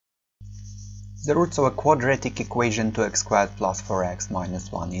The roots of a quadratic equation 2x squared plus 4x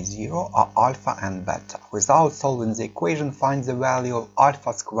minus 1 is 0 are alpha and beta. Without solving the equation, find the value of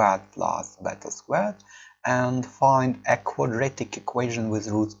alpha squared plus beta squared and find a quadratic equation with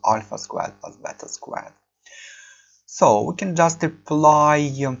roots alpha squared plus beta squared. So we can just apply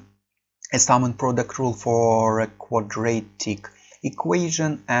a sum and product rule for a quadratic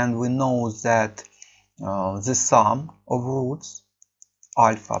equation, and we know that the sum of roots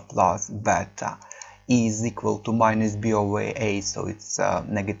alpha plus beta is equal to minus b over a, so it's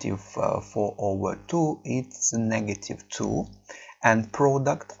negative 4 over 2, it's negative 2, and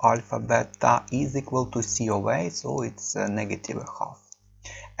product alpha beta is equal to c over a, so it's negative a half.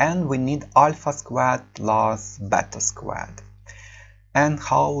 And we need alpha squared plus beta squared. And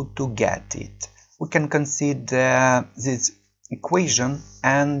how to get it? We can consider this equation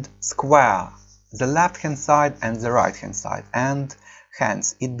and square the left hand side and the right hand side, and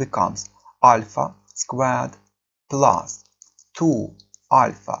hence it becomes alpha squared plus 2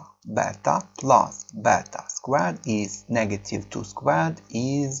 alpha beta plus beta squared is negative 2 squared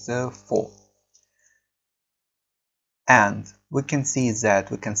is 4. And we can see that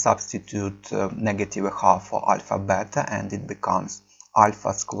we can substitute negative a half for alpha beta, and it becomes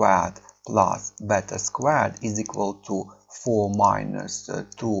alpha squared plus beta squared is equal to 4 minus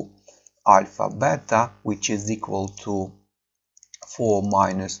 2 alpha beta, which is equal to 4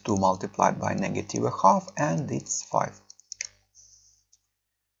 minus 2 multiplied by negative a half, and it's 5.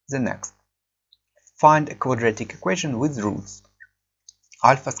 The next. Find a quadratic equation with roots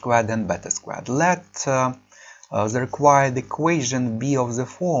alpha squared and beta squared. Let the required equation be of the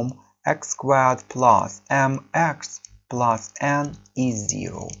form x squared plus mx plus n is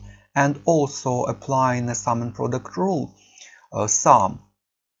 0. And also applying a sum and product rule, sum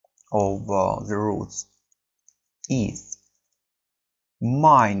of the roots is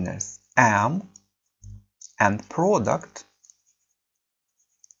minus m and product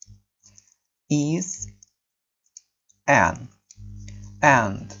is n.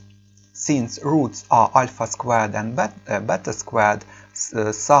 And since roots are alpha squared and beta squared,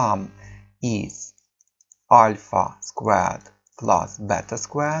 sum is alpha squared plus beta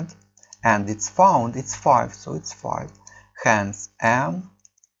squared, and it's 5, so it's 5. Hence m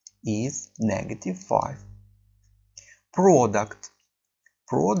is negative 5. Product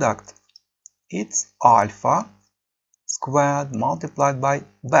it's alpha squared multiplied by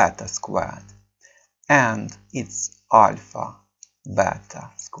beta squared, and it's alpha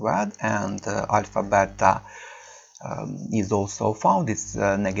beta squared, and alpha beta is also found, it's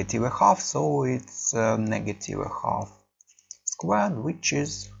negative a half, so it's negative a half squared, which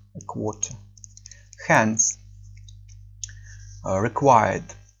is a quarter. Hence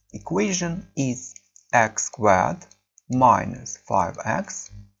required equation is x squared minus 5x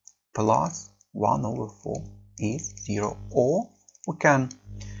plus 1 over 4 is 0, or we can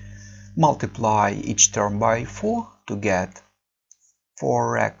multiply each term by 4 to get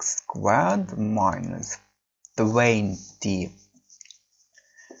 4x squared minus 20x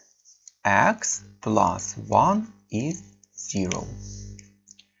plus 1 is 0.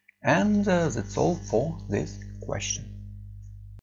 And that's all for this question.